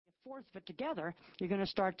fourth of it together, you're going to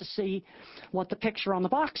start to see what the picture on the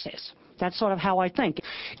box is. That's sort of how I think.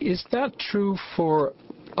 Is that true for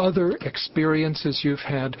other experiences you've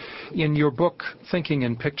had? In your book, Thinking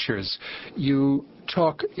in Pictures, you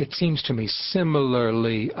talk, it seems to me,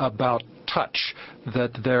 similarly about touch,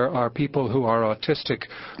 that there are people who are autistic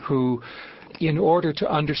who, in order to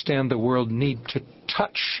understand the world, need to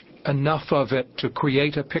touch enough of it to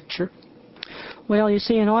create a picture? Well, you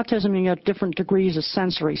see, in autism, you get different degrees of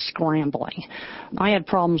sensory scrambling. I had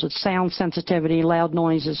problems with sound sensitivity, loud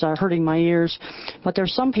noises hurting my ears, but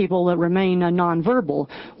there's some people that remain nonverbal,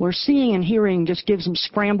 where seeing and hearing just gives them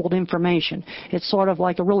scrambled information. It's sort of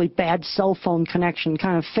like a really bad cell phone connection,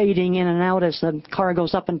 kind of fading in and out as the car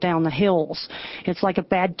goes up and down the hills. It's like a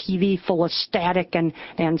bad TV full of static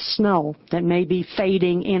and snow that may be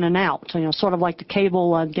fading in and out, sort of like the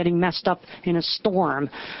cable getting messed up in a storm.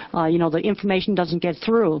 The information doesn't get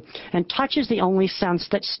through. And touch is the only sense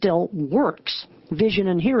that still works. Vision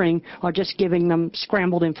and hearing are just giving them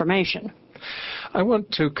scrambled information. I want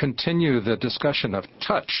to continue the discussion of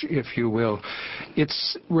touch, if you will.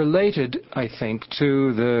 It's related, I think,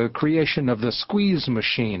 to the creation of the squeeze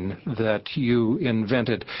machine that you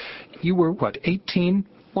invented. You were, 18?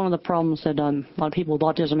 One of the problems that a lot of people with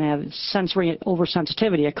autism have is sensory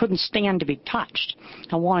oversensitivity. I couldn't stand to be touched.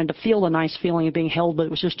 I wanted to feel the nice feeling of being held, but it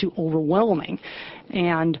was just too overwhelming.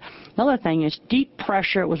 And another thing is deep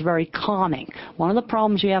pressure was very calming. One of the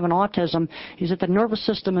problems you have in autism is that the nervous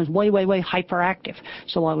system is way, way, way hyperactive.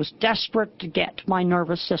 So I was desperate to get my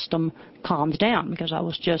nervous system calmed down because I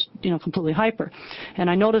was just, completely hyper. And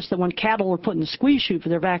I noticed that when cattle were put in the squeeze chute for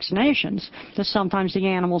their vaccinations, that sometimes the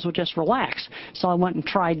animals would just relax. So I went and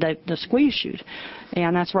tried the squeeze chute.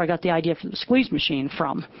 And that's where I got the idea for the squeeze machine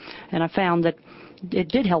from. And I found that it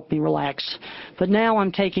did help me relax. But now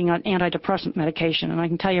I'm taking an antidepressant medication, and I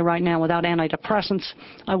can tell you right now, without antidepressants,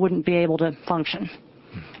 I wouldn't be able to function.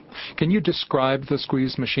 Can you describe the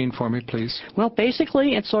squeeze machine for me, please? Well,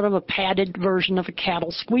 basically, it's sort of a padded version of a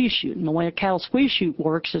cattle squeeze chute. And the way a cattle squeeze chute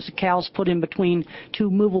works is the cow's put in between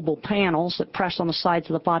two movable panels that press on the sides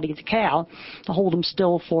of the body of the cow to hold them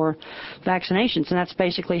still for vaccinations. And that's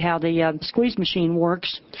basically how the squeeze machine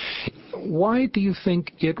works. Why do you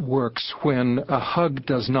think it works when a hug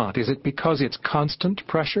does not? Is it because it's constant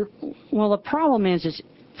pressure? Well, the problem is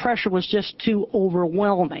pressure was just too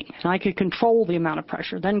overwhelming, and I could control the amount of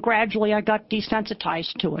pressure. Then gradually I got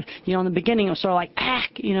desensitized to it. In the beginning it was sort of like,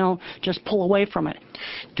 just pull away from it.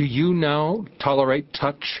 Do you now tolerate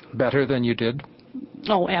touch better than you did?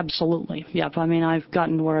 Oh, absolutely. Yep. I've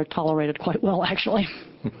gotten to where I tolerate it quite well, actually.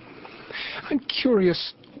 I'm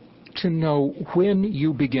curious to know when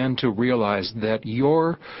you began to realize that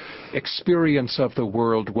your experience of the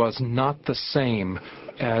world was not the same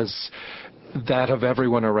as that of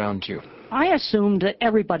everyone around you. I assumed that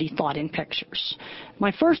everybody thought in pictures.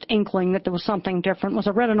 My first inkling that there was something different was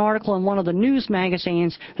I read an article in one of the news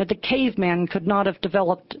magazines that the cavemen could not have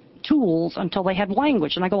developed tools until they had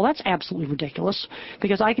language. And I go, well, that's absolutely ridiculous,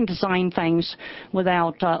 because I can design things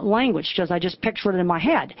without language, because I just picture it in my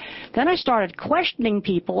head. Then I started questioning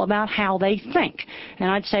people about how they think.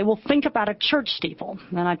 And I'd say, well, think about a church steeple.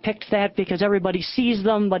 And I picked that because everybody sees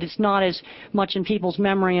them, but it's not as much in people's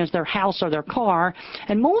memory as their house or their car.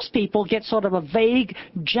 And most people get sort of a vague,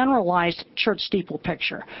 generalized church steeple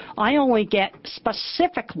picture. I only get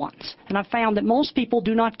specific ones. And I found that most people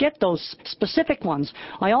do not get those specific ones.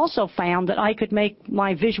 I also found that I could make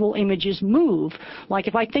my visual images move. Like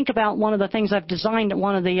if I think about one of the things I've designed at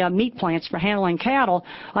one of the meat plants for handling cattle,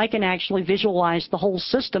 I can actually visualize the whole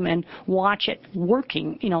system and watch it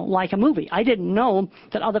working, like a movie. I didn't know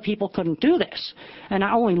that other people couldn't do this. And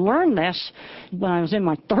I only learned this when I was in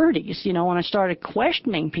my 30s, when I started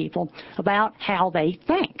questioning people about how they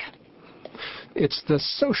think. It's the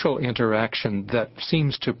social interaction that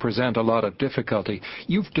seems to present a lot of difficulty.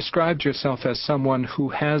 You've described yourself as someone who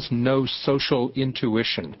has no social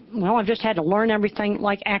intuition. Well, I've just had to learn everything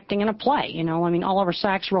like acting in a play. Oliver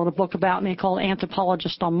Sacks wrote a book about me called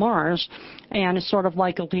Anthropologist on Mars, and it's sort of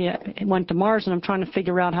like I went to Mars and I'm trying to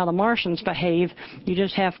figure out how the Martians behave. You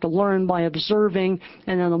just have to learn by observing,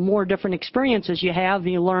 and then the more different experiences you have,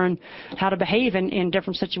 you learn how to behave in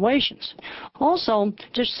different situations. Also,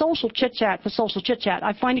 just social chit-chat for social chit-chat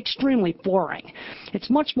I find extremely boring.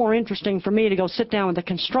 It's much more interesting for me to go sit down with the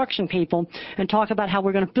construction people and talk about how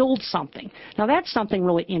we're going to build something. Now, that's something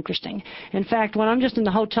really interesting. In fact, when I'm just in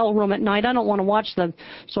the hotel room at night, I don't want to watch the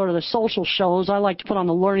social shows. I like to put on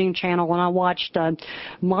the Learning Channel, and I watched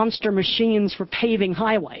monster machines for paving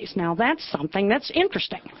highways. Now, that's something that's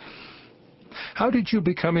interesting. How did you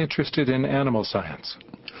become interested in animal science?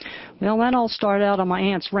 Well, that all started out on my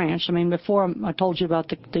aunt's ranch. I mean, before I told you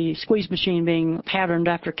about the squeeze machine being patterned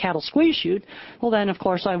after cattle squeeze chute, well, then, of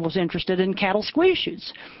course, I was interested in cattle squeeze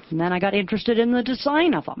chutes. And then I got interested in the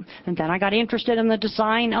design of them. And then I got interested in the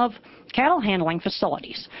design of cattle handling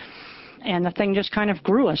facilities. And the thing just kind of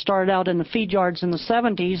grew. I started out in the feed yards in the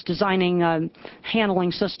 70s, designing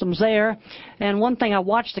handling systems there. And one thing, I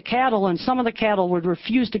watched the cattle, and some of the cattle would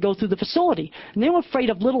refuse to go through the facility. And they were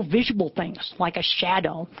afraid of little visual things, like a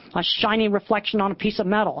shadow, a shiny reflection on a piece of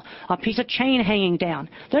metal, a piece of chain hanging down.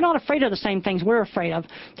 They're not afraid of the same things we're afraid of.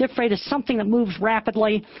 They're afraid of something that moves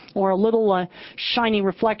rapidly, or a little shiny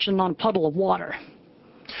reflection on a puddle of water.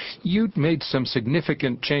 You made some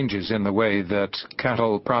significant changes in the way that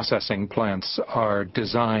cattle processing plants are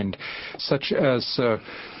designed, such as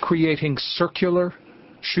creating circular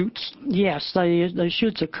chutes? Yes, the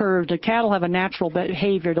chutes are curved. The cattle have a natural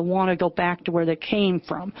behavior to want to go back to where they came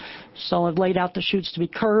from. So I've laid out the chutes to be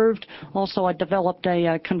curved. Also, I developed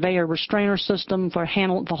a conveyor restrainer system for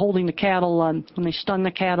holding the cattle when they stun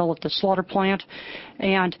the cattle at the slaughter plant.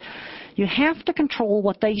 And you have to control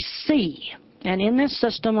what they see. And in this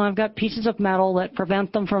system, I've got pieces of metal that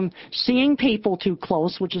prevent them from seeing people too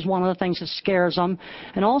close, which is one of the things that scares them,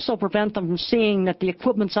 and also prevent them from seeing that the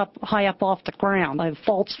equipment's high up off the ground. I have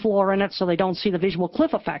false floor in it so they don't see the visual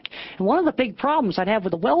cliff effect. And one of the big problems I'd have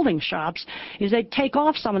with the welding shops is they'd take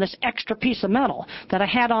off some of this extra piece of metal that I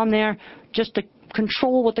had on there just to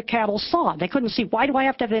control what the cattle saw. They couldn't see, why do I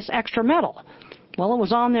have to have this extra metal? Well, it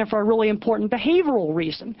was on there for a really important behavioral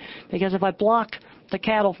reason, because if I block the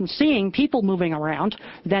cattle from seeing people moving around,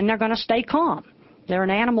 then they're going to stay calm. They're an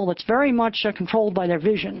animal that's very much controlled by their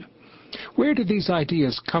vision. Where did these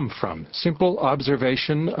ideas come from? Simple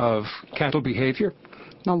observation of cattle behavior?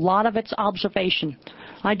 A lot of it's observation.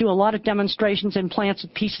 I do a lot of demonstrations in plants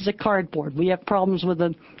with pieces of cardboard. We have problems with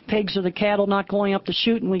the pigs or the cattle not going up the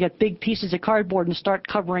chute, and we get big pieces of cardboard and start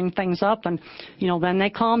covering things up, and, then they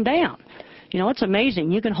calm down. It's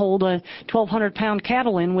amazing. You can hold a 1,200-pound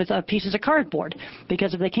cattle in with pieces of cardboard,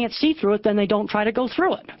 because if they can't see through it, then they don't try to go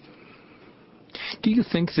through it. Do you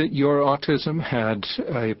think that your autism had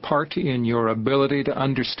a part in your ability to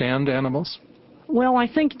understand animals? Well, I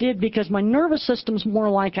think it did, because my nervous system's more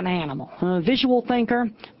like an animal. I'm a visual thinker,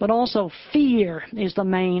 but also fear is the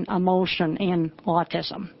main emotion in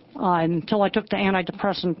autism. Until I took the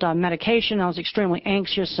antidepressant medication, I was extremely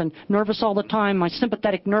anxious and nervous all the time. My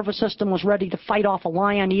sympathetic nervous system was ready to fight off a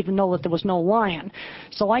lion, even though that there was no lion.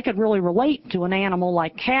 So I could really relate to an animal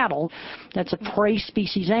like cattle that's a prey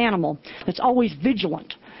species animal that's always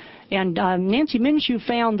vigilant. And Nancy Minshew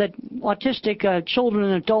found that autistic children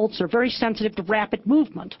and adults are very sensitive to rapid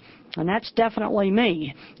movement. And that's definitely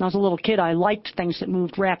me. When I was a little kid, I liked things that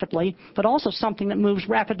moved rapidly, but also something that moves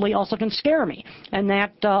rapidly also can scare me. And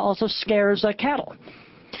that also scares cattle.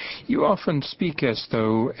 You often speak as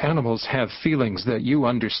though animals have feelings that you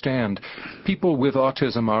understand. People with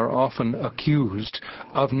autism are often accused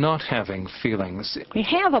of not having feelings. We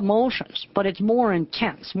have emotions, but it's more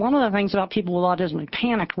intense. One of the things about people with autism, they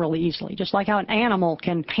panic really easily, just like how an animal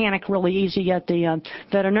can panic really easy at the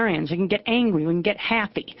veterinarians. They can get angry, we can get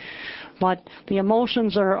happy. But the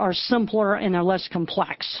emotions are simpler and they're less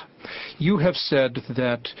complex. You have said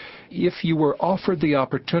that if you were offered the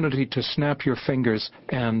opportunity to snap your fingers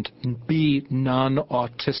and be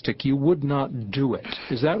non-autistic, you would not do it.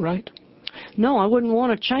 Is that right? No, I wouldn't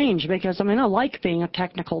want to change, because, I like being a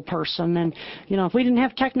technical person. And, if we didn't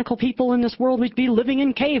have technical people in this world, we'd be living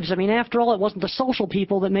in caves. After all, it wasn't the social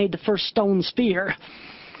people that made the first stone spear.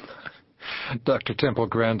 Dr. Temple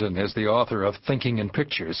Grandin is the author of Thinking in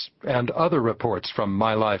Pictures and other reports from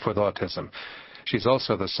My Life with Autism. She's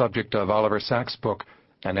also the subject of Oliver Sacks' book,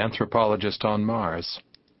 An Anthropologist on Mars.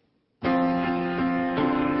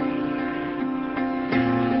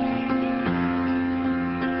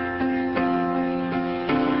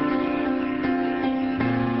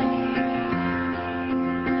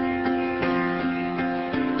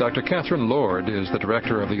 Dr. Catherine Lord is the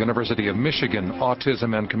director of the University of Michigan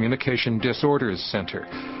Autism and Communication Disorders Center.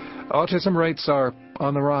 Autism rates are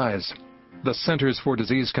on the rise. The Centers for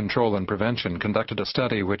Disease Control and Prevention conducted a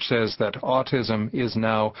study which says that autism is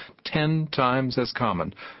now 10 times as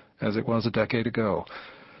common as it was a decade ago.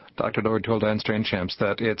 Dr. Lord told Anne Strainchamps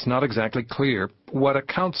that it's not exactly clear what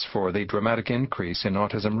accounts for the dramatic increase in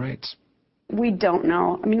autism rates. We don't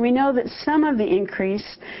know. We know that some of the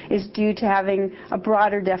increase is due to having a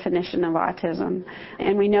broader definition of autism.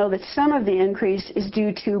 And we know that some of the increase is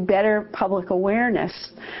due to better public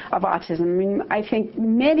awareness of autism. I think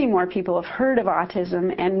many more people have heard of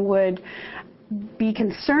autism and would be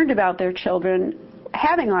concerned about their children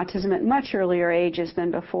having autism at much earlier ages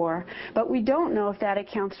than before. But we don't know if that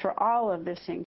accounts for all of this increase.